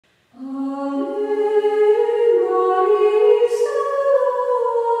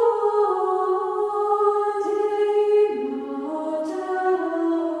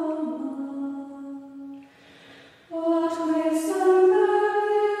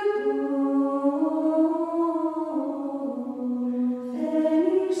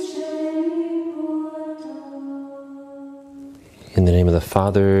the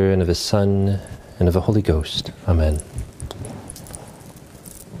Father, and of the Son, and of the Holy Ghost. Amen.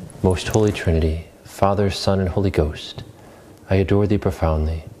 Most Holy Trinity, Father, Son, and Holy Ghost, I adore thee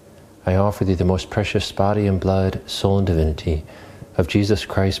profoundly. I offer thee the most precious body and blood, soul and divinity of Jesus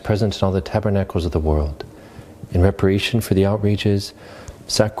Christ, present in all the tabernacles of the world, in reparation for the outrages,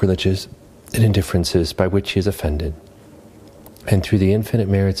 sacrileges, and indifferences by which he is offended, and through the infinite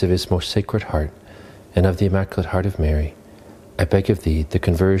merits of his most sacred heart and of the Immaculate Heart of Mary, I beg of thee the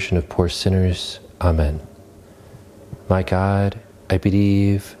conversion of poor sinners. Amen. My God, I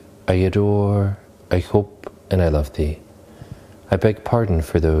believe, I adore, I hope, and I love thee. I beg pardon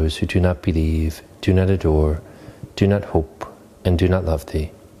for those who do not believe, do not adore, do not hope, and do not love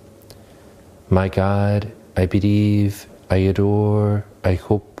thee. My God, I believe, I adore, I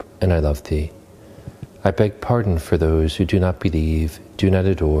hope, and I love thee. I beg pardon for those who do not believe, do not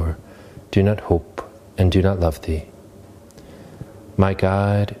adore, do not hope, and do not love thee. My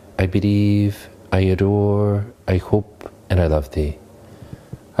God, I believe, I adore, I hope, and I love thee.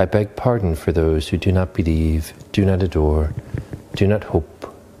 I beg pardon for those who do not believe, do not adore, do not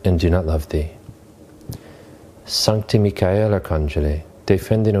hope, and do not love thee. Sancte Michael Arcangele,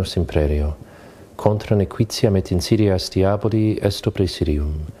 defende-nos imperio, contra nequitiam et insidias diaboli est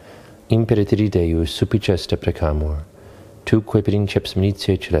oppressirium. Imperitri Deus supliceste precamur, tuque princeps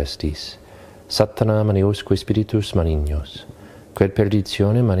militiae celestis, Satana maniosque spiritus malignos, quod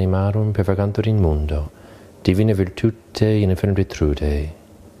perditionem animarum pervagantur in mundo, divina virtute in infernum Gertrude.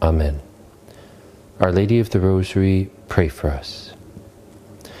 Amen. Our Lady of the Rosary, pray for us.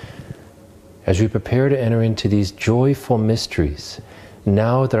 As we prepare to enter into these joyful mysteries,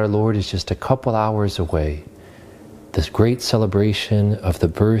 now that our Lord is just a couple hours away, this great celebration of the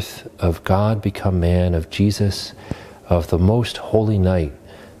birth of God become man, of Jesus, of the most holy night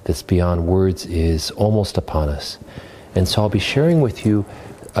that's beyond words, is almost upon us. And so I'll be sharing with you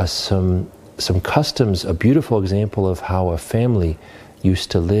some customs, a beautiful example of how a family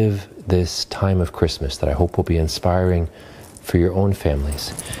used to live this time of Christmas that I hope will be inspiring for your own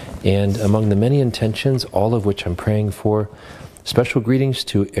families. And among the many intentions, all of which I'm praying for, special greetings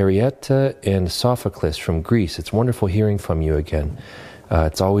to Arietta and Sophocles from Greece. It's wonderful hearing from you again.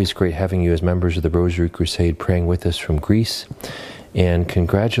 It's always great having you as members of the Rosary Crusade praying with us from Greece. And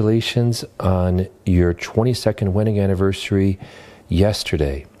congratulations on your 22nd wedding anniversary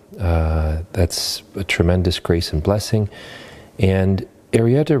yesterday. That's a tremendous grace and blessing. And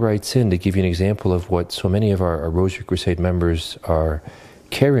Arietta writes in to give you an example of what so many of our Rosary Crusade members are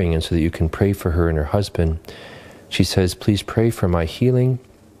carrying, and so that you can pray for her and her husband. She says, please pray for my healing.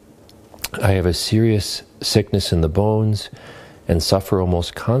 I have a serious sickness in the bones and suffer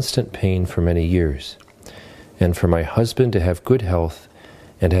almost constant pain for many years. And for my husband to have good health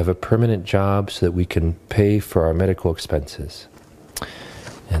and have a permanent job so that we can pay for our medical expenses.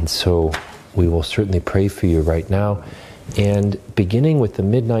 And so we will certainly pray for you right now. And beginning with the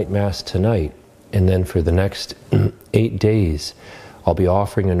midnight Mass tonight, and then for the next 8 days, I'll be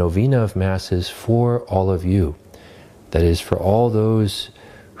offering a novena of Masses for all of you. That is, for all those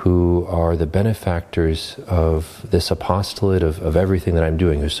who are the benefactors of this apostolate, of everything that I'm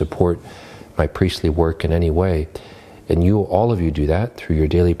doing, who support my priestly work in any way. And all of you do that through your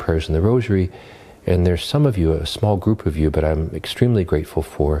daily prayers in the Rosary. And there's some of you, a small group of you, but I'm extremely grateful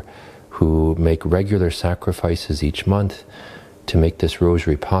for, who make regular sacrifices each month to make this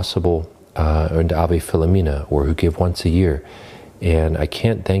Rosary possible, and Ave Philomena, or who give once a year. And I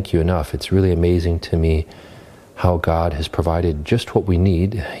can't thank you enough. It's really amazing to me how God has provided just what we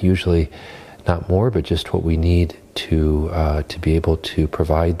need, usually not more, but just what we need to be able to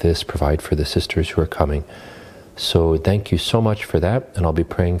provide for the sisters who are coming. So thank you so much for that, and I'll be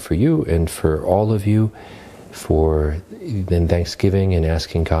praying for you and for all of you in Thanksgiving, and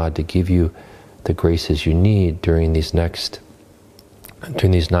asking God to give you the graces you need during these 9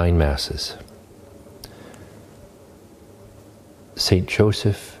 Masses. Saint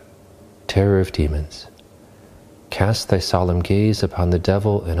Joseph, terror of demons, cast thy solemn gaze upon the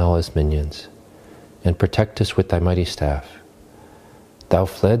devil and all his minions, and protect us with thy mighty staff. Thou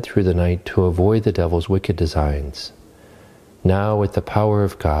fled through the night to avoid the devil's wicked designs. Now, with the power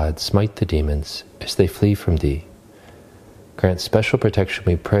of God, smite the demons as they flee from thee. Grant special protection,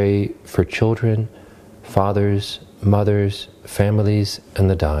 we pray, for children, fathers, mothers, families, and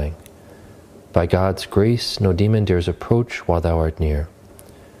the dying. By God's grace, no demon dares approach while thou art near.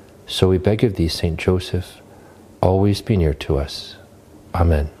 So we beg of thee, Saint Joseph, always be near to us.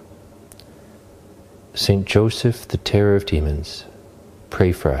 Amen. Saint Joseph, the terror of demons,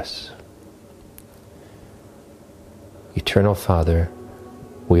 pray for us. Eternal Father,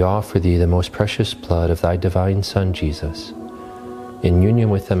 we offer thee the most precious blood of thy divine Son, Jesus, in union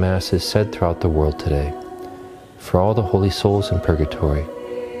with the Masses said throughout the world today, for all the holy souls in purgatory,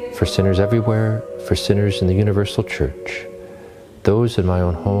 for sinners everywhere, for sinners in the universal church, those in my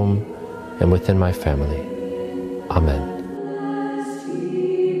own home and within my family. Amen.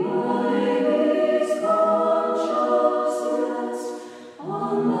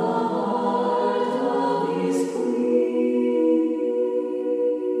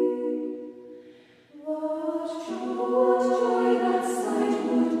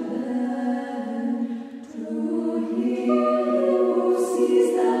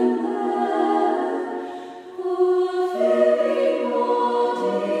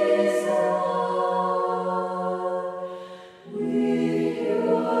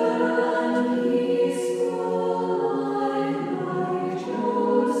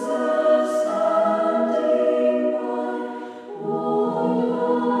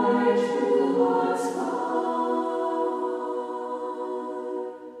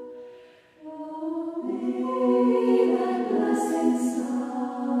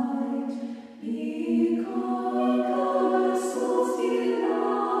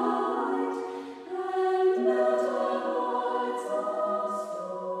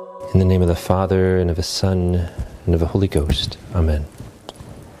 In the name of the Father, and of the Son, and of the Holy Ghost. Amen.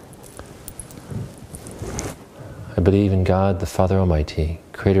 I believe in God, the Father Almighty,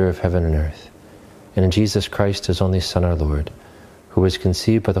 creator of heaven and earth, and in Jesus Christ, his only Son, our Lord, who was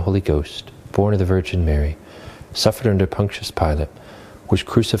conceived by the Holy Ghost, born of the Virgin Mary, suffered under Pontius Pilate, was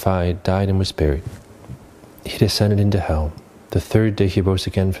crucified, died, and was buried. He descended into hell. The third day he rose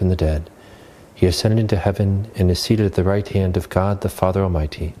again from the dead. He ascended into heaven and is seated at the right hand of God, the Father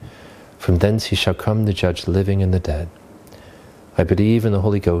Almighty. From thence he shall come to judge the living and the dead. I believe in the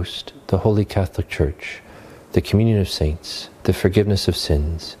Holy Ghost, the Holy Catholic Church, the communion of saints, the forgiveness of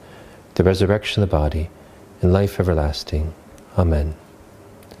sins, the resurrection of the body, and life everlasting. Amen.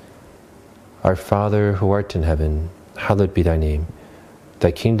 Our Father, who art in heaven, hallowed be thy name.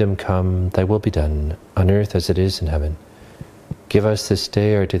 Thy kingdom come, thy will be done, on earth as it is in heaven. Give us this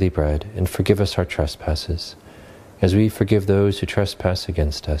day our daily bread, and forgive us our trespasses, as we forgive those who trespass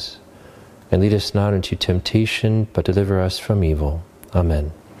against us. And lead us not into temptation, but deliver us from evil.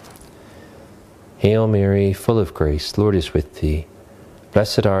 Amen. Hail Mary, full of grace, the Lord is with thee.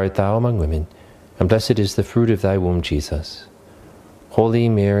 Blessed art thou among women, and blessed is the fruit of thy womb, Jesus. Holy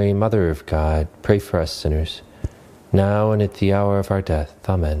Mary, Mother of God, pray for us sinners, now and at the hour of our death.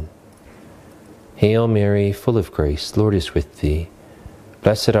 Amen. Hail Mary, full of grace, the Lord is with thee.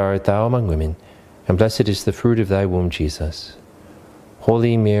 Blessed art thou among women, and blessed is the fruit of thy womb, Jesus.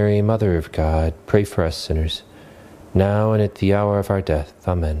 Holy Mary, Mother of God, pray for us sinners, now and at the hour of our death.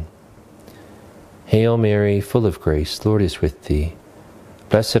 Amen. Hail Mary, full of grace, the Lord is with thee.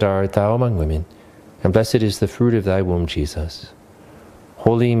 Blessed art thou among women, and blessed is the fruit of thy womb, Jesus.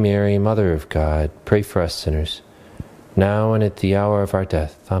 Holy Mary, Mother of God, pray for us sinners, now and at the hour of our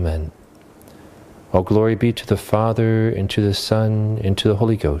death. Amen. All glory be to the Father, and to the Son, and to the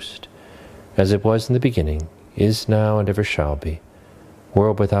Holy Ghost, as it was in the beginning, is now, and ever shall be,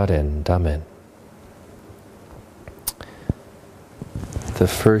 world without end. Amen. The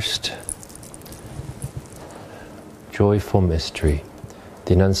first joyful mystery,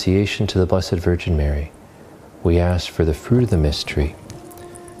 the Annunciation to the Blessed Virgin Mary. We ask for the fruit of the mystery,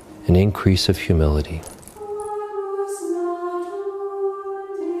 an increase of humility.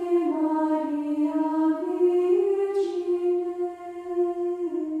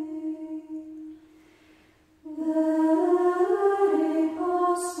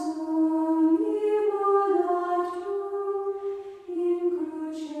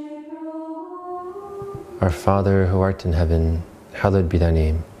 Our Father, who art in heaven, hallowed be thy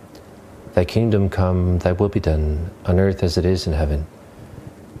name. Thy kingdom come, thy will be done, on earth as it is in heaven.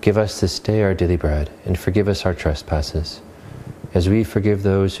 Give us this day our daily bread, and forgive us our trespasses, as we forgive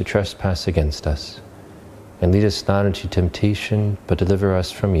those who trespass against us. And lead us not into temptation, but deliver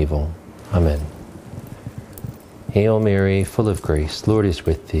us from evil. Amen. Hail Mary, full of grace, the Lord is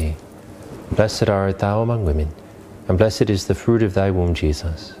with thee. Blessed art thou among women, and blessed is the fruit of thy womb,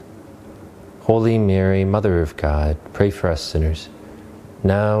 Jesus. Holy Mary, Mother of God, pray for us sinners,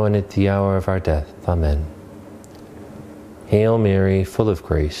 now and at the hour of our death. Amen. Hail Mary, full of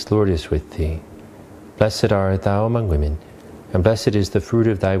grace, the Lord is with thee. Blessed art thou among women, and blessed is the fruit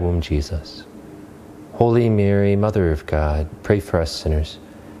of thy womb, Jesus. Holy Mary, Mother of God, pray for us sinners,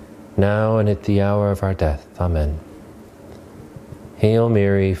 now and at the hour of our death. Amen. Hail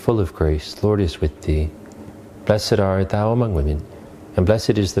Mary, full of grace, the Lord is with thee. Blessed art thou among women, and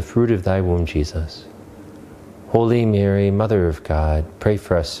blessed is the fruit of thy womb, Jesus. Holy Mary, Mother of God, pray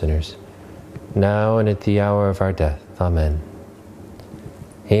for us sinners, now and at the hour of our death. Amen.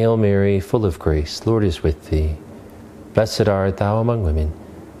 Hail Mary, full of grace, Lord is with thee. Blessed art thou among women,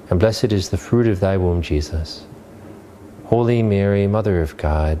 and blessed is the fruit of thy womb, Jesus. Holy Mary, Mother of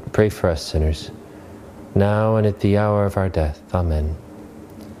God, pray for us sinners, now and at the hour of our death. Amen.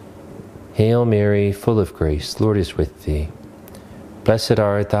 Hail Mary, full of grace, Lord is with thee. Blessed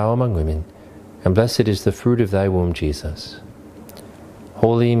art thou among women, and blessed is the fruit of thy womb, Jesus.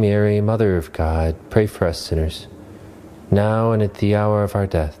 Holy Mary, Mother of God, pray for us sinners, now and at the hour of our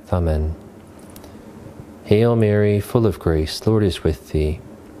death. Amen. Hail Mary, full of grace, Lord is with thee.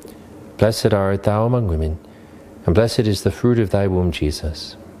 Blessed art thou among women, and blessed is the fruit of thy womb,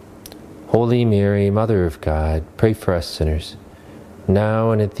 Jesus. Holy Mary, Mother of God, pray for us sinners,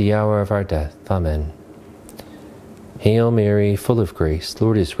 now and at the hour of our death. Amen. Hail Mary, full of grace,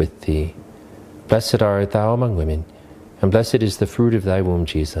 Lord is with thee. Blessed art thou among women, and blessed is the fruit of thy womb,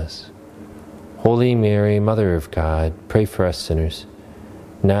 Jesus. Holy Mary, Mother of God, pray for us sinners,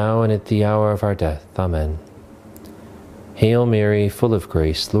 now and at the hour of our death. Amen. Hail Mary, full of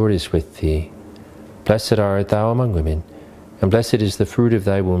grace, Lord is with thee. Blessed art thou among women, and blessed is the fruit of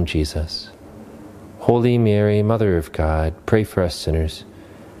thy womb, Jesus. Holy Mary, Mother of God, pray for us sinners,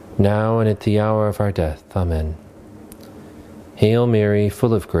 now and at the hour of our death. Amen. Hail Mary,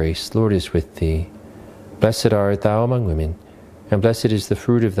 full of grace, Lord is with thee. Blessed art thou among women, and blessed is the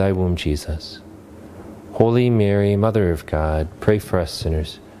fruit of thy womb, Jesus. Holy Mary, Mother of God, pray for us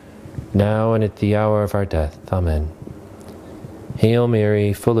sinners, now and at the hour of our death. Amen. Hail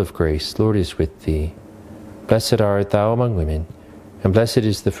Mary, full of grace, Lord is with thee. Blessed art thou among women, and blessed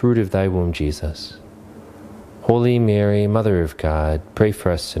is the fruit of thy womb, Jesus. Holy Mary, Mother of God, pray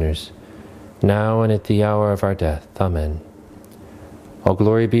for us sinners, now and at the hour of our death. Amen. All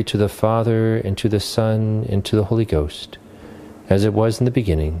glory be to the Father, and to the Son, and to the Holy Ghost, as it was in the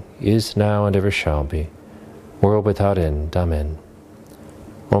beginning, is now, and ever shall be, world without end. Amen.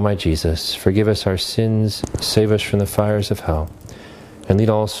 O my Jesus, forgive us our sins, save us from the fires of hell, and lead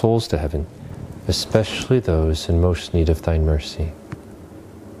all souls to heaven, especially those in most need of thine mercy.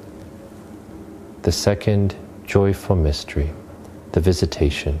 The second joyful mystery, the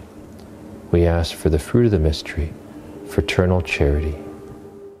Visitation. We ask for the fruit of the mystery, fraternal charity.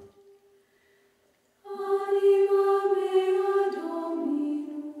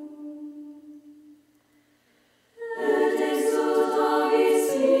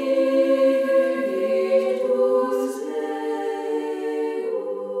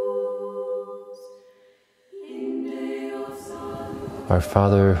 Our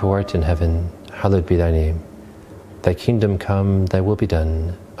Father, who art in heaven, hallowed be thy name. Thy kingdom come, thy will be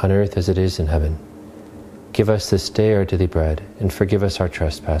done, on earth as it is in heaven. Give us this day our daily bread, and forgive us our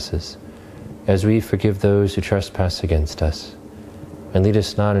trespasses, as we forgive those who trespass against us. And lead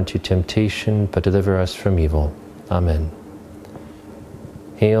us not into temptation, but deliver us from evil. Amen.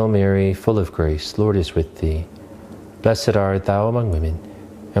 Hail Mary, full of grace, Lord is with thee. Blessed art thou among women,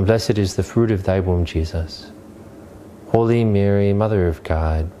 and blessed is the fruit of thy womb, Jesus. Holy Mary, Mother of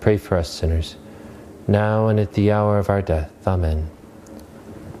God, pray for us sinners, now and at the hour of our death. Amen.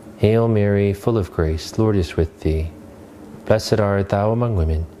 Hail Mary, full of grace, Lord is with thee. Blessed art thou among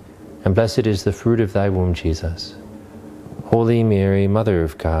women, and blessed is the fruit of thy womb, Jesus. Holy Mary, Mother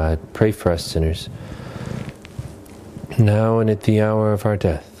of God, pray for us sinners, now and at the hour of our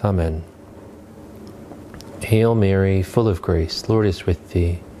death. Amen. Hail Mary, full of grace, Lord is with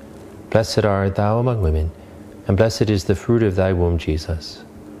thee. Blessed art thou among women, and blessed is the fruit of thy womb, Jesus.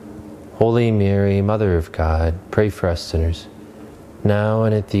 Holy Mary, Mother of God, pray for us sinners, now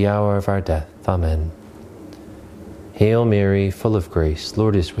and at the hour of our death. Amen. Hail Mary, full of grace,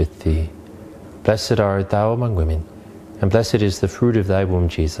 Lord is with thee. Blessed art thou among women, and blessed is the fruit of thy womb,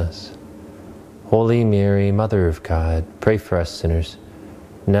 Jesus. Holy Mary, Mother of God, pray for us sinners,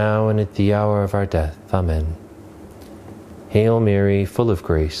 now and at the hour of our death. Amen. Hail Mary, full of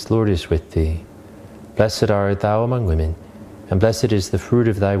grace, Lord is with thee. Blessed art thou among women, and blessed is the fruit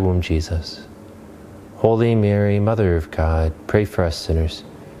of thy womb, Jesus. Holy Mary, Mother of God, pray for us sinners,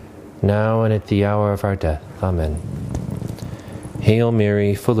 now and at the hour of our death. Amen. Hail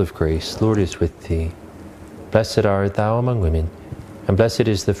Mary, full of grace, Lord is with thee. Blessed art thou among women, and blessed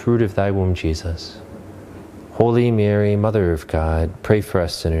is the fruit of thy womb, Jesus. Holy Mary, Mother of God, pray for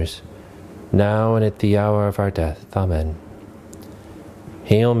us sinners, now and at the hour of our death. Amen.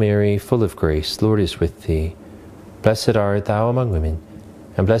 Hail Mary, full of grace, Lord is with thee. Blessed art thou among women,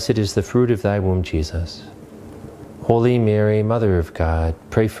 and blessed is the fruit of thy womb, Jesus. Holy Mary, Mother of God,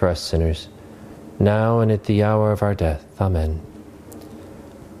 pray for us sinners, now and at the hour of our death. Amen.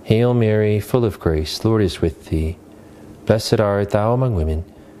 Hail Mary, full of grace, Lord is with thee. Blessed art thou among women,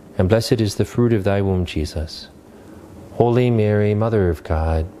 and blessed is the fruit of thy womb, Jesus. Holy Mary, Mother of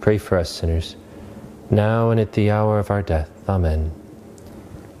God, pray for us sinners, now and at the hour of our death. Amen.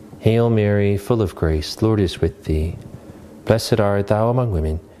 Hail Mary, full of grace, Lord is with thee. Blessed art thou among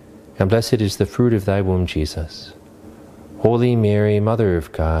women, and blessed is the fruit of thy womb, Jesus. Holy Mary, Mother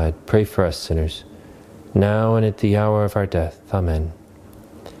of God, pray for us sinners, now and at the hour of our death. Amen.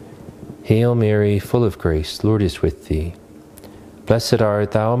 Hail Mary, full of grace, Lord is with thee. Blessed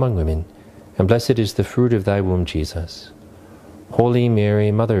art thou among women, and blessed is the fruit of thy womb, Jesus. Holy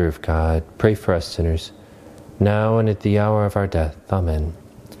Mary, Mother of God, pray for us sinners, now and at the hour of our death. Amen.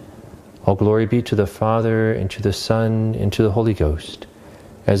 All glory be to the Father, and to the Son, and to the Holy Ghost,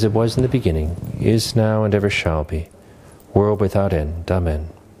 as it was in the beginning, is now, and ever shall be, world without end. Amen.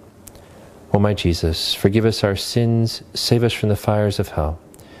 O my Jesus, forgive us our sins, save us from the fires of hell,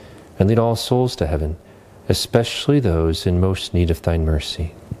 and lead all souls to heaven, especially those in most need of thine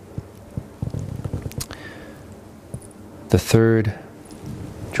mercy. The third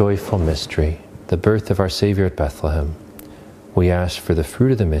joyful mystery, the birth of our Savior at Bethlehem. We ask for the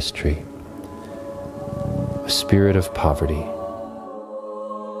fruit of the mystery, a spirit of poverty.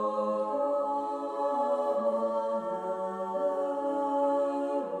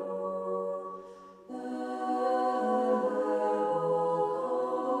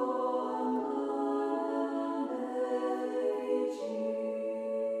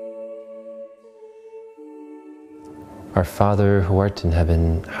 Our Father, who art in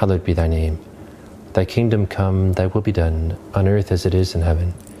heaven, hallowed be thy name. Thy kingdom come, thy will be done, on earth as it is in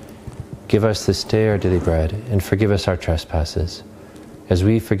heaven. Give us this day our daily bread, and forgive us our trespasses, as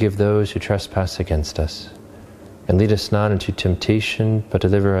we forgive those who trespass against us. And lead us not into temptation, but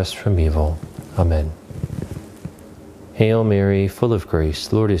deliver us from evil. Amen. Hail Mary, full of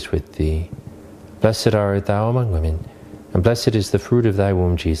grace, Lord is with thee. Blessed art thou among women, and blessed is the fruit of thy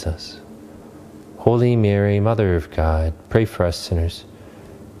womb, Jesus. Holy Mary, Mother of God, pray for us sinners,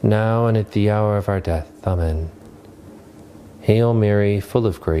 now and at the hour of our death. Amen. Hail Mary, full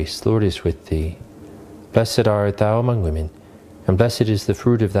of grace, Lord is with thee. Blessed art thou among women, and blessed is the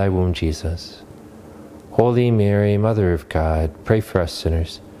fruit of thy womb, Jesus. Holy Mary, Mother of God, pray for us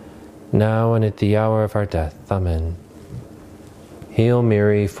sinners, now and at the hour of our death. Amen. Hail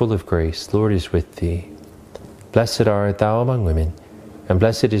Mary, full of grace, Lord is with thee. Blessed art thou among women, and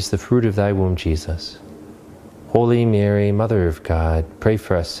blessed is the fruit of thy womb, Jesus. Holy Mary, Mother of God, pray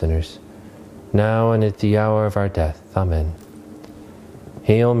for us sinners, now and at the hour of our death. Amen.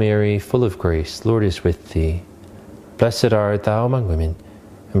 Hail Mary, full of grace, Lord is with thee. Blessed art thou among women,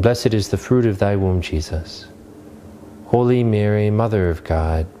 and blessed is the fruit of thy womb, Jesus. Holy Mary, Mother of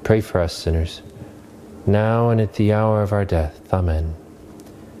God, pray for us sinners, now and at the hour of our death. Amen.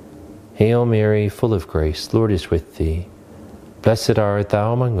 Hail Mary, full of grace, Lord is with thee. Blessed art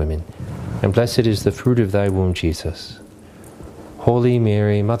thou among women, and blessed is the fruit of thy womb, Jesus. Holy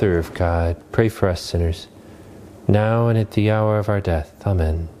Mary, Mother of God, pray for us sinners, now and at the hour of our death.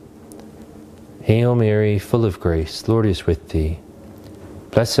 Amen. Hail Mary, full of grace, Lord is with thee.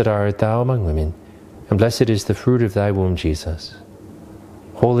 Blessed art thou among women, and blessed is the fruit of thy womb, Jesus.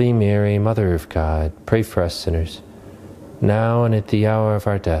 Holy Mary, Mother of God, pray for us sinners, now and at the hour of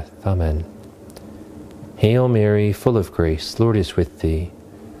our death. Amen. Hail Mary, full of grace, Lord is with thee.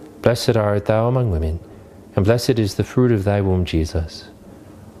 Blessed art thou among women, and blessed is the fruit of thy womb, Jesus.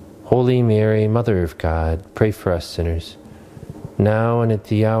 Holy Mary, Mother of God, pray for us sinners, now and at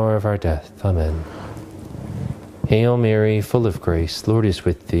the hour of our death. Amen. Hail Mary, full of grace, Lord is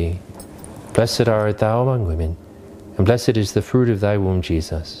with thee. Blessed art thou among women, and blessed is the fruit of thy womb,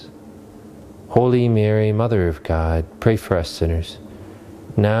 Jesus. Holy Mary, Mother of God, pray for us sinners,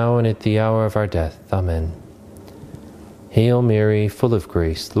 now and at the hour of our death. Amen. Hail Mary, full of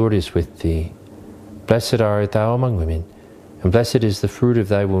grace, Lord is with thee. Blessed art thou among women, and blessed is the fruit of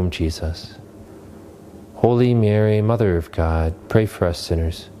thy womb, Jesus. Holy Mary, Mother of God, pray for us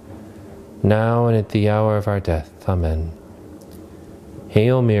sinners, now and at the hour of our death. Amen.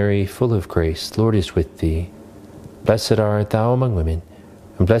 Hail Mary, full of grace, Lord is with thee. Blessed art thou among women,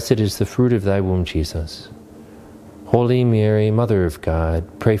 and blessed is the fruit of thy womb, Jesus. Holy Mary, Mother of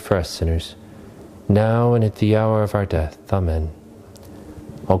God, pray for us sinners, now and at the hour of our death. Amen.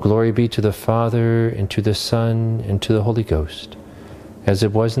 All glory be to the Father, and to the Son, and to the Holy Ghost, as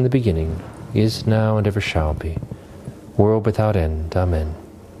it was in the beginning, is now, and ever shall be, world without end. Amen.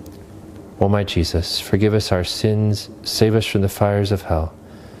 O my Jesus, forgive us our sins, save us from the fires of hell,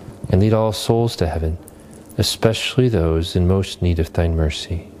 and lead all souls to heaven, especially those in most need of thine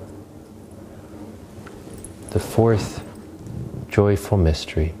mercy. The fourth joyful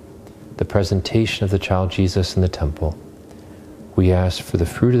mystery, the presentation of the child Jesus in the temple. We ask for the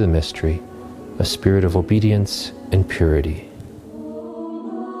fruit of the mystery, a spirit of obedience and purity.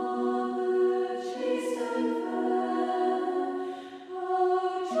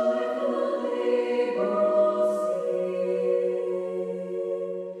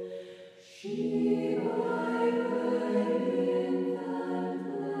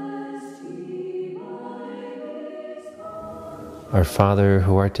 Our Father,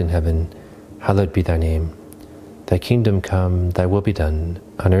 who art in heaven, hallowed be thy name. Thy kingdom come, thy will be done,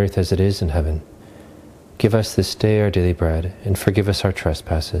 on earth as it is in heaven. Give us this day our daily bread, and forgive us our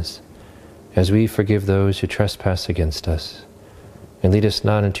trespasses, as we forgive those who trespass against us. And lead us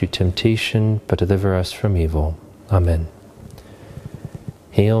not into temptation, but deliver us from evil. Amen.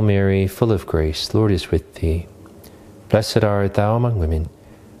 Hail Mary, full of grace, the Lord is with thee. Blessed art thou among women,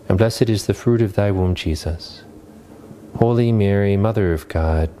 and blessed is the fruit of thy womb, Jesus. Holy Mary, Mother of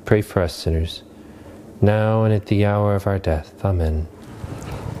God, pray for us sinners, now and at the hour of our death. Amen.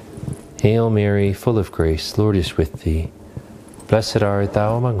 Hail Mary, full of grace, the Lord is with thee. Blessed art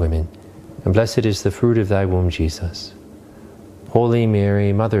thou among women, and blessed is the fruit of thy womb, Jesus. Holy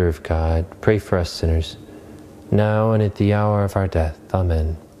Mary, Mother of God, pray for us sinners, now and at the hour of our death.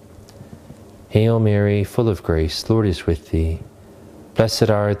 Amen. Hail Mary, full of grace, the Lord is with thee. Blessed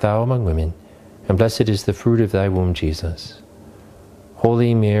art thou among women, and blessed is the fruit of thy womb, Jesus.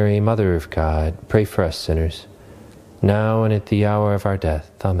 Holy Mary, Mother of God, pray for us sinners, now and at the hour of our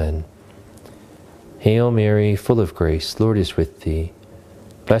death. Amen. Hail Mary, full of grace, the Lord is with thee.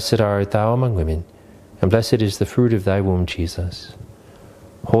 Blessed art thou among women, and blessed is the fruit of thy womb, Jesus.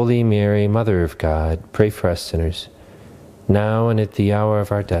 Holy Mary, Mother of God, pray for us sinners, now and at the hour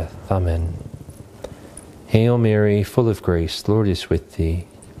of our death. Amen. Hail Mary, full of grace, the Lord is with thee.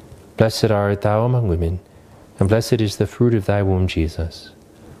 Blessed art thou among women, and blessed is the fruit of thy womb, Jesus.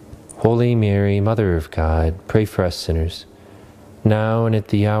 Holy Mary, Mother of God, pray for us sinners, now and at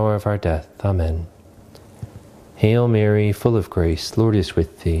the hour of our death. Amen. Hail Mary, full of grace, the Lord is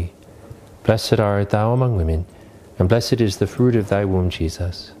with thee. Blessed art thou among women, and blessed is the fruit of thy womb,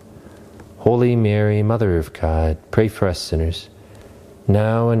 Jesus. Holy Mary, Mother of God, pray for us sinners,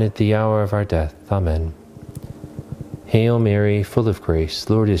 now and at the hour of our death. Amen. Hail Mary, full of grace,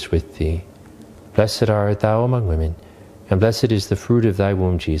 the Lord is with thee. Blessed art thou among women, and blessed is the fruit of thy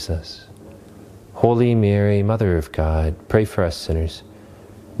womb, Jesus. Holy Mary, Mother of God, pray for us sinners,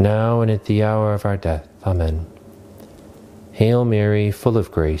 now and at the hour of our death. Amen. Hail Mary, full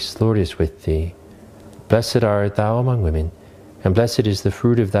of grace, the Lord is with thee. Blessed art thou among women, and blessed is the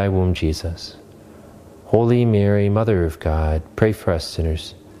fruit of thy womb, Jesus. Holy Mary, Mother of God, pray for us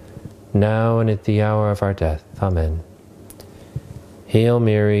sinners, now and at the hour of our death. Amen. Hail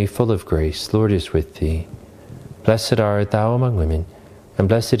Mary, full of grace, the Lord is with thee. Blessed art thou among women, and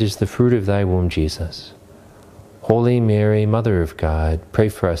blessed is the fruit of thy womb, Jesus. Holy Mary, Mother of God, pray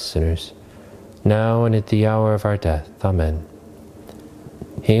for us sinners, now and at the hour of our death. Amen.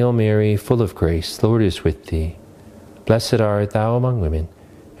 Hail Mary, full of grace, the Lord is with thee. Blessed art thou among women,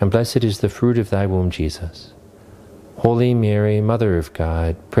 and blessed is the fruit of thy womb, Jesus. Holy Mary, Mother of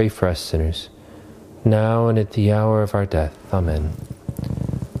God, pray for us sinners, now and at the hour of our death. Amen.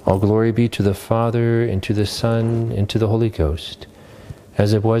 All glory be to the Father, and to the Son, and to the Holy Ghost,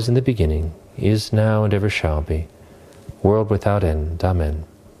 as it was in the beginning, is now, and ever shall be, world without end. Amen.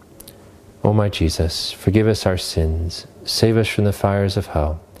 O my Jesus, forgive us our sins, save us from the fires of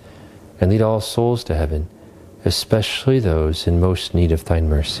hell, and lead all souls to heaven, especially those in most need of thine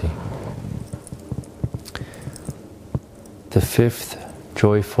mercy. The fifth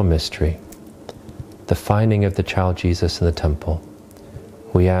joyful mystery, the finding of the child Jesus in the temple.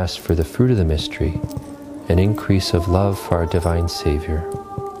 We ask for the fruit of the mystery, an increase of love for our divine Savior.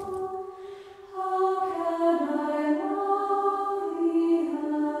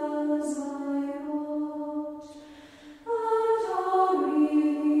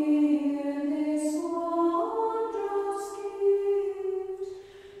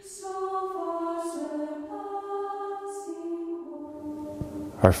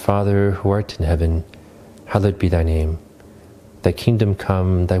 Our Father, who art in heaven, hallowed be thy name. Thy kingdom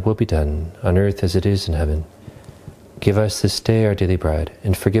come, thy will be done, on earth as it is in heaven. Give us this day our daily bread,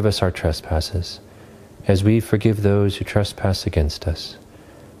 and forgive us our trespasses, as we forgive those who trespass against us.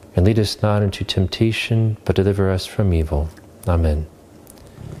 And lead us not into temptation, but deliver us from evil. Amen.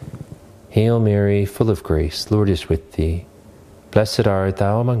 Hail Mary, full of grace, the Lord is with thee. Blessed art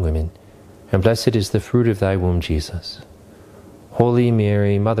thou among women, and blessed is the fruit of thy womb, Jesus. Holy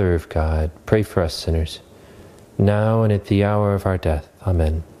Mary, Mother of God, pray for us sinners, now and at the hour of our death.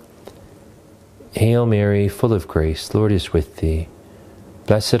 Amen. Hail Mary, full of grace, the Lord is with thee.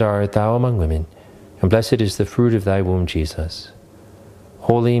 Blessed art thou among women, and blessed is the fruit of thy womb, Jesus.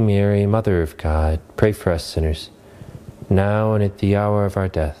 Holy Mary, Mother of God, pray for us sinners, now and at the hour of our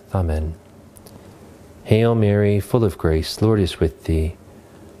death. Amen. Hail Mary, full of grace, Lord is with thee.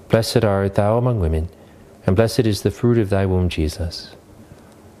 Blessed art thou among women, and blessed is the fruit of thy womb, Jesus.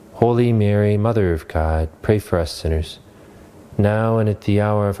 Holy Mary, Mother of God, pray for us sinners, now and at the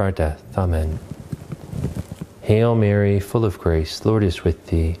hour of our death. Amen. Hail Mary, full of grace, Lord is with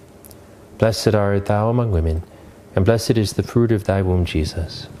thee. Blessed art thou among women, and blessed is the fruit of thy womb,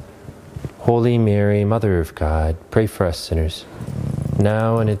 Jesus. Holy Mary, Mother of God, pray for us sinners,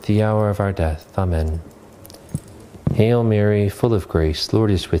 now and at the hour of our death. Amen. Hail Mary, full of grace, Lord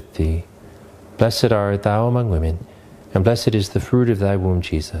is with thee. Blessed art thou among women, and blessed is the fruit of thy womb,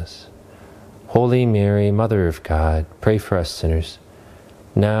 Jesus. Holy Mary, Mother of God, pray for us sinners,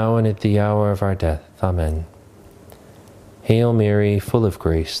 now and at the hour of our death. Amen. Hail Mary, full of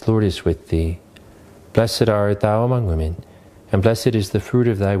grace, Lord is with thee. Blessed art thou among women, and blessed is the fruit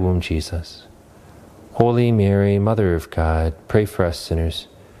of thy womb, Jesus. Holy Mary, Mother of God, pray for us sinners,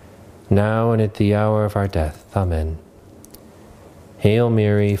 now and at the hour of our death. Amen. Hail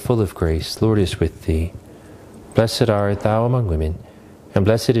Mary, full of grace, Lord is with thee. Blessed art thou among women, and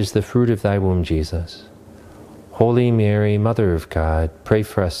blessed is the fruit of thy womb, Jesus. Holy Mary, Mother of God, pray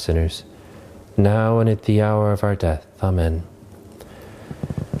for us sinners, now and at the hour of our death. Amen.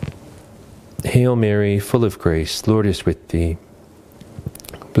 Hail Mary, full of grace, Lord is with thee.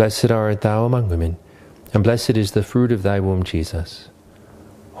 Blessed art thou among women, and blessed is the fruit of thy womb, Jesus.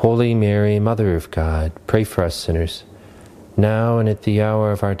 Holy Mary, Mother of God, pray for us sinners, now and at the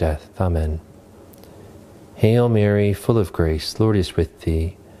hour of our death. Amen. Hail Mary, full of grace, Lord is with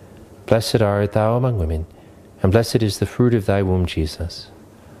thee. Blessed art thou among women, and blessed is the fruit of thy womb, Jesus.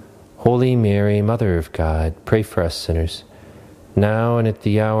 Holy Mary, Mother of God, pray for us sinners, now and at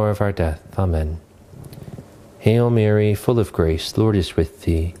the hour of our death. Amen. Hail Mary, full of grace, Lord is with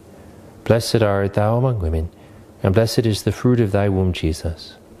thee. Blessed art thou among women, and blessed is the fruit of thy womb,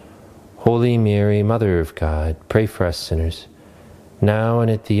 Jesus. Holy Mary, Mother of God, pray for us sinners, now and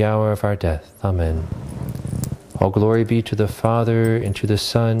at the hour of our death. Amen. All glory be to the Father, and to the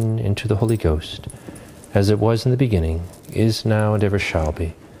Son, and to the Holy Ghost, as it was in the beginning, is now, and ever shall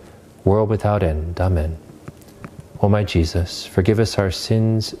be, world without end. Amen. O my Jesus, forgive us our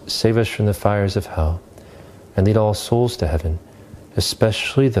sins, save us from the fires of hell, and lead all souls to heaven,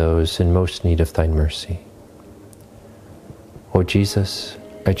 especially those in most need of thine mercy. O Jesus,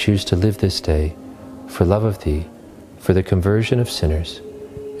 I choose to live this day for love of thee, for the conversion of sinners,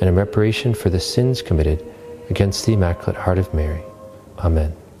 and in reparation for the sins committed against the Immaculate Heart of Mary.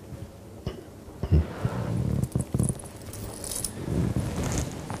 Amen.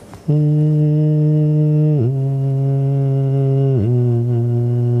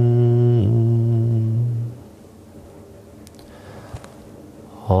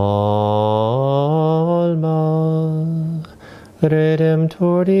 Alma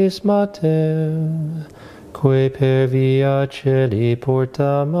Redemptoris Mater, que per via celi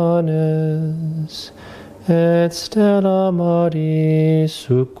porta manes, et stella Maris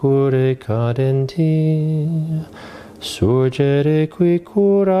succurre cadenti, surgere qui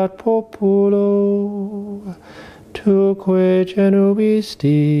curat populo, tuque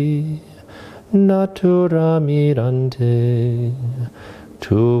genuisti, natura mirante,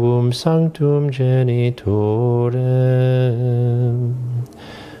 tuum sanctum genitorem,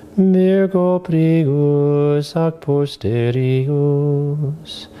 Virgo prius ac posterius,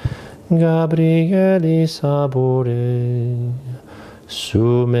 Gabrielis abore,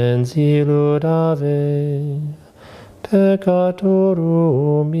 sumens illud ave,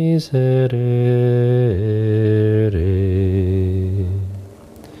 peccatorum miserere.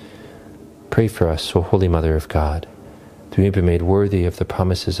 Pray for us, O Holy Mother of God, that we may be made worthy of the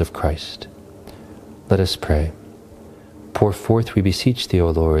promises of Christ. Let us pray. Pour forth, we beseech thee, O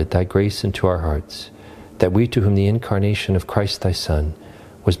Lord, thy grace into our hearts, that we, to whom the incarnation of Christ thy Son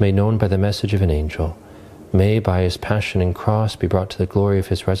was made known by the message of an angel, may by his passion and cross be brought to the glory of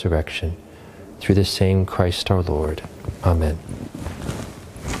his resurrection, through the same Christ our Lord. Amen.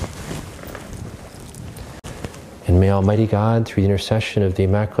 And may Almighty God, through the intercession of the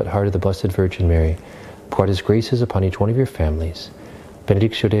Immaculate Heart of the Blessed Virgin Mary, pour out his graces upon each one of your families.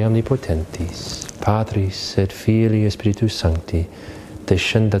 Benedictio Dei Omnipotentis, Patris et Filii et Spiritus Sancti,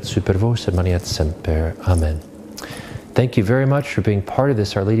 descendat super vos et maniat semper. Amen. Thank you very much for being part of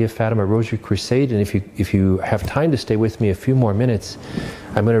this Our Lady of Fatima Rosary Crusade. And if you have time to stay with me a few more minutes,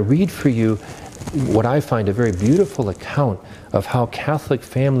 I'm going to read for you what I find a very beautiful account of how Catholic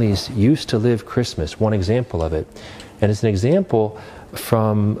families used to live Christmas, one example of it. And it's an example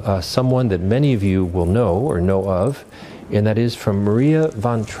from someone that many of you will know or know of, and that is from Maria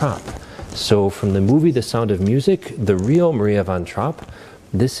von Trapp. So from the movie The Sound of Music, the real Maria von Trapp,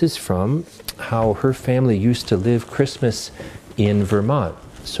 this is from how her family used to live Christmas in Vermont.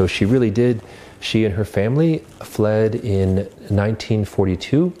 So she really did, she and her family fled in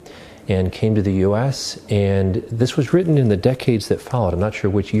 1942 and came to the US, and this was written in the decades that followed. I'm not sure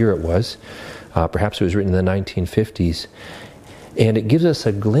which year it was. Perhaps it was written in the 1950s. And it gives us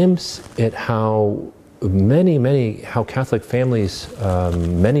a glimpse at how how Catholic families,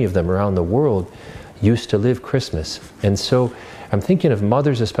 many of them around the world, used to live Christmas. And so I'm thinking of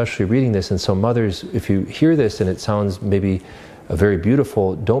mothers especially reading this, and so mothers, if you hear this and it sounds maybe very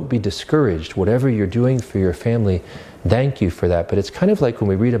beautiful, don't be discouraged. Whatever you're doing for your family, thank you for that. But it's kind of like when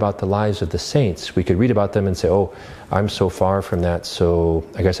we read about the lives of the saints. We could read about them and say, oh, I'm so far from that, so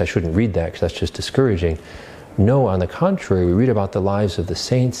I guess I shouldn't read that because that's just discouraging. No, on the contrary, we read about the lives of the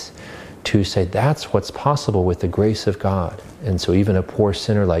saints to say that's what's possible with the grace of God. And so even a poor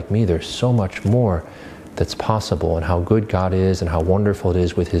sinner like me, there's so much more that's possible, and how good God is and how wonderful it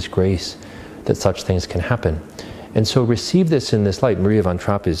is with His grace that such things can happen. And so receive this in this light. Maria von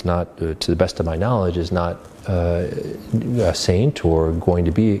Trapp is not, to the best of my knowledge, is not a saint or going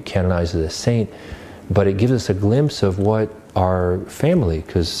to be canonized as a saint, but it gives us a glimpse of what our family,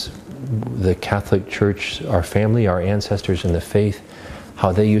 because the Catholic Church, our family, our ancestors in the faith,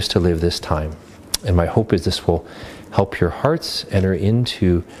 how they used to live this time. And my hope is this will help your hearts enter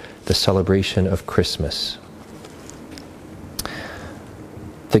into the celebration of Christmas.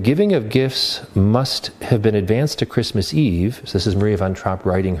 The giving of gifts must have been advanced to Christmas Eve. So this is Maria von Trapp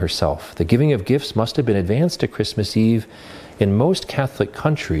writing herself. The giving of gifts must have been advanced to Christmas Eve in most Catholic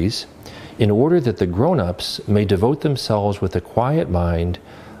countries in order that the grown-ups may devote themselves with a quiet mind,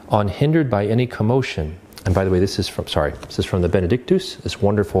 unhindered by any commotion. And by the way, this is from the Benedictus, this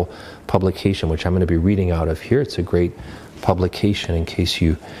wonderful publication, which I'm going to be reading out of here. It's a great publication in case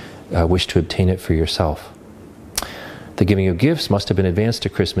you wish to obtain it for yourself. The giving of gifts must have been advanced to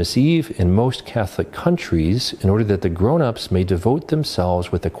Christmas Eve in most Catholic countries in order that the grown-ups may devote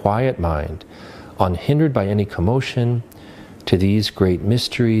themselves with a quiet mind, unhindered by any commotion, to these great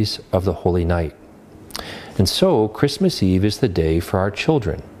mysteries of the Holy Night. And so, Christmas Eve is the day for our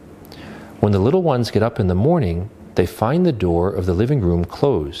children. When the little ones get up in the morning, they find the door of the living room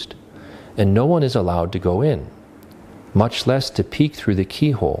closed, and no one is allowed to go in, much less to peek through the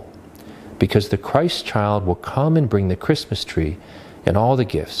keyhole, because the Christ child will come and bring the Christmas tree and all the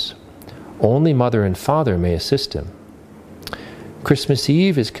gifts. Only mother and father may assist him. Christmas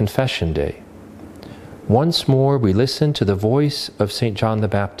Eve is Confession Day. Once more we listen to the voice of St. John the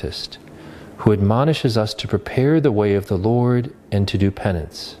Baptist, who admonishes us to prepare the way of the Lord and to do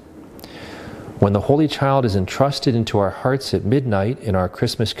penance. When the Holy Child is entrusted into our hearts at midnight in our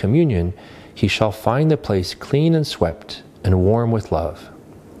Christmas communion, he shall find the place clean and swept and warm with love.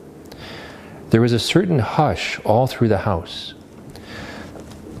 There is a certain hush all through the house.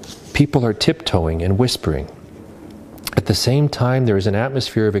 People are tiptoeing and whispering. At the same time, there is an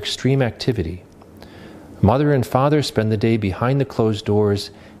atmosphere of extreme activity. Mother and father spend the day behind the closed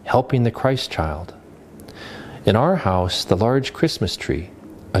doors, helping the Christ child. In our house, the large Christmas tree,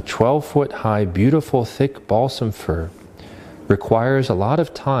 a 12-foot high, beautiful, thick balsam fir, requires a lot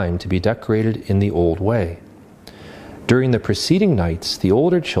of time to be decorated in the old way. During the preceding nights, the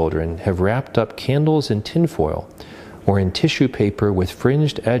older children have wrapped up candles in tinfoil or in tissue paper with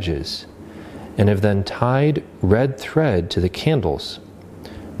fringed edges, and have then tied red thread to the candles.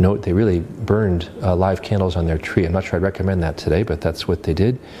 Note, they really burned live candles on their tree. I'm not sure I'd recommend that today, but that's what they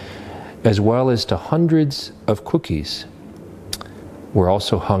did. As well as to hundreds of cookies were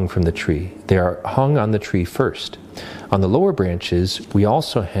also hung from the tree. They are hung on the tree first. On the lower branches, we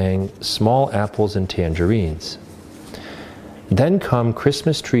also hang small apples and tangerines. Then come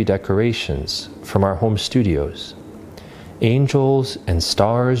Christmas tree decorations from our home studios. Angels and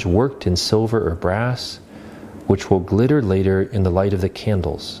stars worked in silver or brass, which will glitter later in the light of the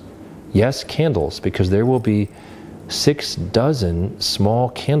candles. Yes, candles, because there will be 6 dozen small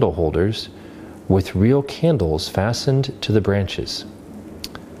candle holders with real candles fastened to the branches.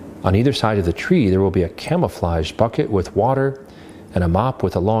 On either side of the tree, there will be a camouflage bucket with water and a mop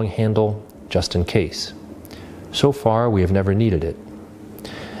with a long handle, just in case. So far, we have never needed it.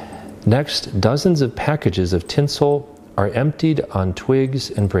 Next, dozens of packages of tinsel are emptied on twigs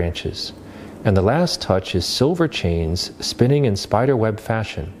and branches. And the last touch is silver chains spinning in spiderweb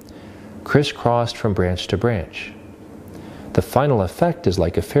fashion, crisscrossed from branch to branch. The final effect is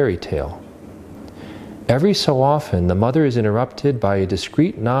like a fairy tale. Every so often, the mother is interrupted by a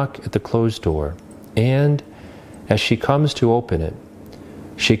discreet knock at the closed door, and as she comes to open it,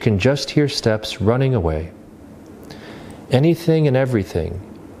 she can just hear steps running away. Anything and everything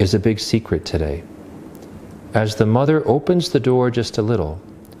is a big secret today. As the mother opens the door just a little,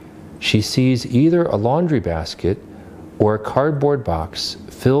 she sees either a laundry basket or a cardboard box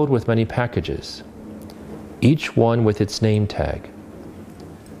filled with many packages, each one with its name tag.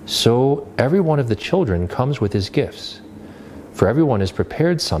 So every one of the children comes with his gifts, for everyone has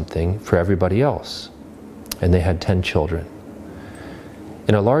prepared something for everybody else. And they had 10 children.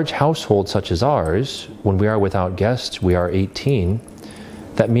 In a large household such as ours, when we are without guests, we are 18,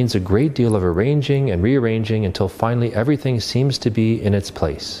 that means a great deal of arranging and rearranging until finally everything seems to be in its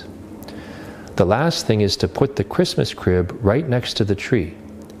place. The last thing is to put the Christmas crib right next to the tree.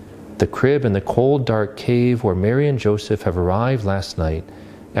 The crib in the cold, dark cave where Mary and Joseph have arrived last night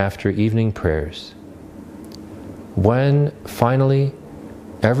after evening prayers. When, finally,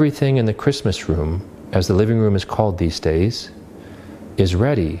 everything in the Christmas room, as the living room is called these days, is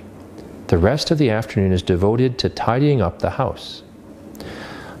ready, the rest of the afternoon is devoted to tidying up the house.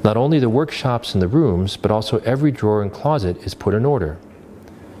 Not only the workshops and the rooms, but also every drawer and closet is put in order.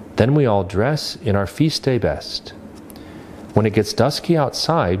 Then we all dress in our feast day best. When it gets dusky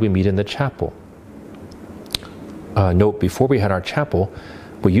outside, we meet in the chapel. Note, before we had our chapel,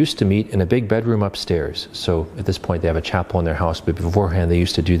 we used to meet in a big bedroom upstairs. So at this point they have a chapel in their house, but beforehand they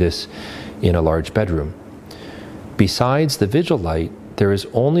used to do this in a large bedroom. Besides the vigil light, there is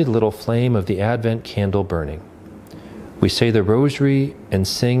only the little flame of the Advent candle burning. We say the Rosary and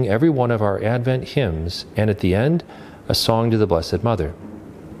sing every one of our Advent hymns, and at the end, a song to the Blessed Mother.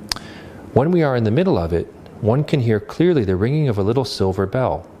 When we are in the middle of it, one can hear clearly the ringing of a little silver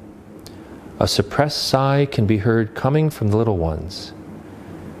bell. A suppressed sigh can be heard coming from the little ones.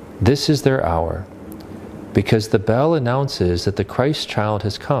 This is their hour, because the bell announces that the Christ child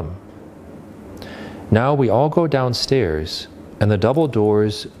has come. Now we all go downstairs, and the double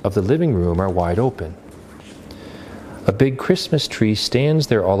doors of the living room are wide open. A big Christmas tree stands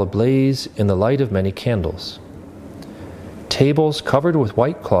there all ablaze in the light of many candles. Tables covered with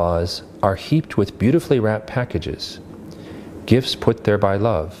white cloths are heaped with beautifully wrapped packages, gifts put there by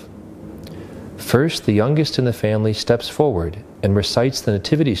love. First, the youngest in the family steps forward and recites the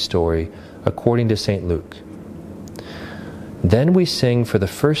Nativity story according to St. Luke. Then we sing for the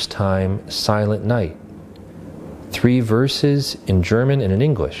first time Silent Night, 3 verses in German and in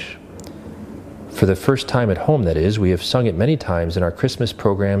English. For the first time at home, that is. We have sung it many times in our Christmas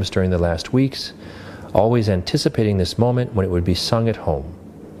programs during the last weeks, always anticipating this moment when it would be sung at home.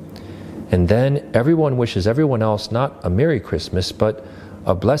 And then everyone wishes everyone else not a Merry Christmas, but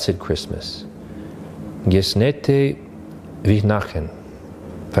a Blessed Christmas. Gesnete Weihnachten,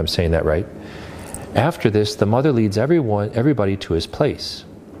 if I'm saying that right. After this, the mother leads everybody to his place.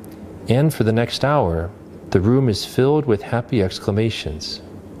 And for the next hour, the room is filled with happy exclamations.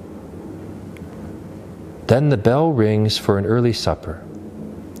 Then the bell rings for an early supper.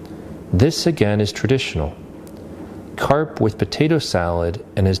 This again is traditional. Carp with potato salad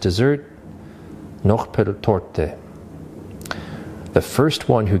and as dessert, noch per torte. The first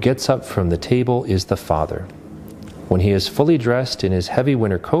one who gets up from the table is the father. When he is fully dressed in his heavy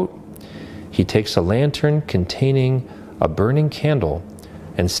winter coat, he takes a lantern containing a burning candle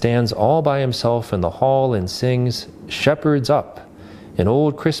and stands all by himself in the hall and sings "Shepherds Up," an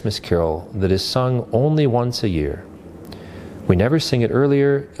old Christmas carol that is sung only once a year. We never sing it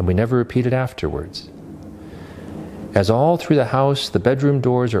earlier, and we never repeat it afterwards. As all through the house the bedroom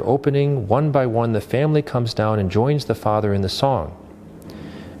doors are opening, one by one the family comes down and joins the father in the song.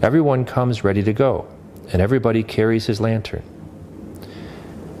 Everyone comes ready to go, and everybody carries his lantern.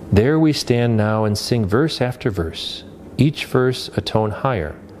 There we stand now and sing verse after verse, each verse a tone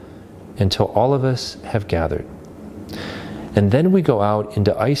higher, until all of us have gathered. And then we go out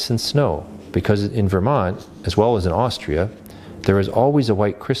into ice and snow, because in Vermont, as well as in Austria, there is always a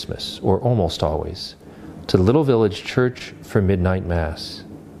white Christmas, or almost always, to the little village church for midnight mass.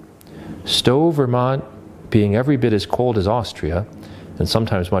 Stowe, Vermont, being every bit as cold as Austria, and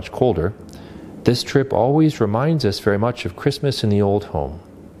sometimes much colder, this trip always reminds us very much of Christmas in the old home.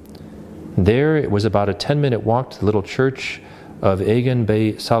 There it was about a 10-minute walk to the little church of Egen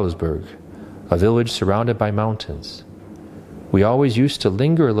bei Salzburg, a village surrounded by mountains. We always used to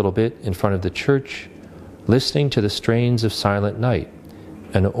linger a little bit in front of the church, listening to the strains of Silent Night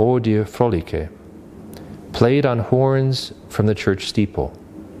and O die Frohliche, played on horns from the church steeple,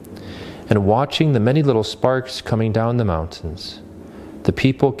 and watching the many little sparks coming down the mountains, the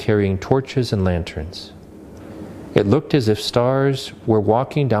people carrying torches and lanterns. It looked as if stars were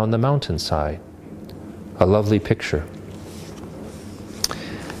walking down the mountainside. A lovely picture.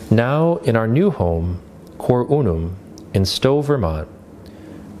 Now, in our new home, Cor Unum, in Stowe, Vermont,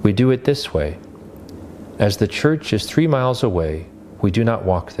 we do it this way. As the church is 3 miles away, we do not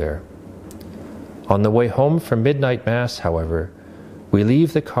walk there. On the way home from midnight Mass, however, we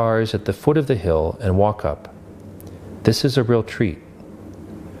leave the cars at the foot of the hill and walk up. This is a real treat.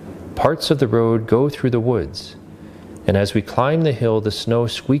 Parts of the road go through the woods, and as we climb the hill, the snow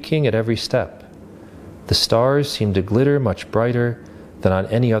squeaking at every step, the stars seem to glitter much brighter than on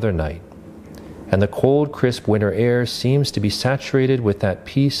any other night, and the cold, crisp winter air seems to be saturated with that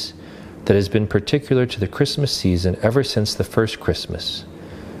peace that has been particular to the Christmas season ever since the first Christmas,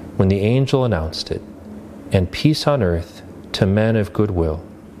 when the angel announced it, and peace on earth to men of good will.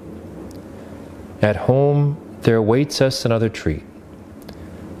 At home, there awaits us another treat.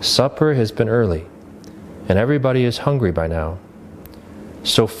 Supper has been early, and everybody is hungry by now.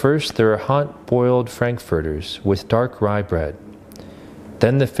 So first there are hot boiled frankfurters with dark rye bread,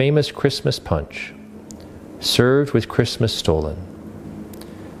 then the famous Christmas punch, served with Christmas stollen.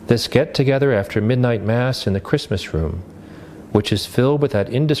 This get-together after midnight Mass in the Christmas room, which is filled with that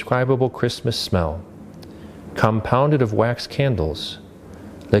indescribable Christmas smell, compounded of wax candles,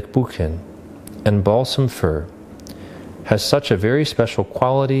 lekbuchen, and balsam fir, has such a very special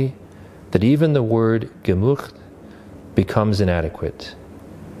quality that even the word gemütlich becomes inadequate.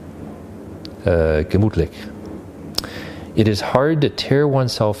 Gemütlich. It is hard to tear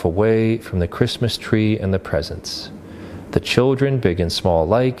oneself away from the Christmas tree and the presents. The children, big and small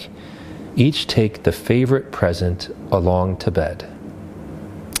alike, each take the favorite present along to bed.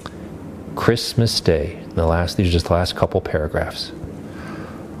 Christmas Day. These are just the last couple paragraphs.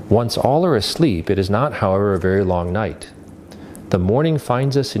 Once all are asleep, it is not, however, a very long night. The morning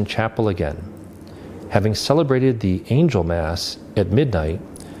finds us in chapel again. Having celebrated the Angel Mass at midnight,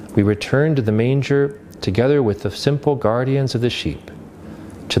 we return to the manger together with the simple guardians of the sheep,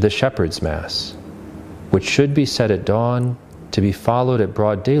 to the Shepherd's Mass, which should be said at dawn, to be followed at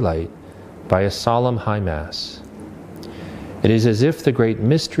broad daylight by a solemn High Mass. It is as if the great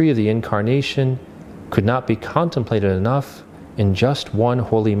mystery of the Incarnation could not be contemplated enough in just one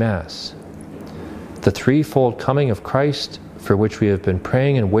Holy Mass. The threefold coming of Christ, for which we have been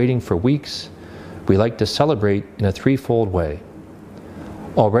praying and waiting for weeks, we like to celebrate in a threefold way.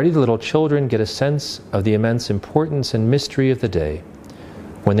 Already the little children get a sense of the immense importance and mystery of the day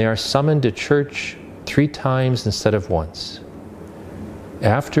when they are summoned to church 3 times instead of once.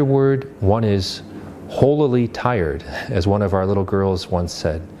 Afterward, one is holily tired, as one of our little girls once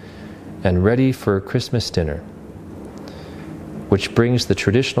said, and ready for Christmas dinner, which brings the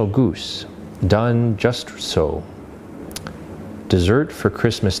traditional goose, done just so. Dessert for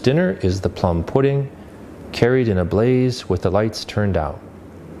Christmas dinner is the plum pudding, carried in a blaze with the lights turned out.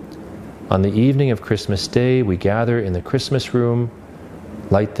 On the evening of Christmas Day, we gather in the Christmas room,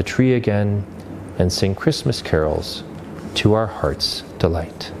 light the tree again, and sing Christmas carols to our heart's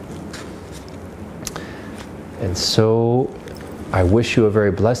delight. And so, I wish you a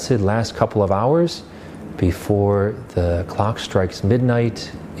very blessed last couple of hours before the clock strikes midnight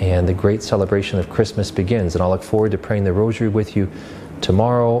and the great celebration of Christmas begins. And I'll look forward to praying the Rosary with you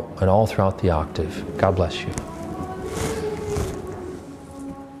tomorrow and all throughout the octave. God bless you.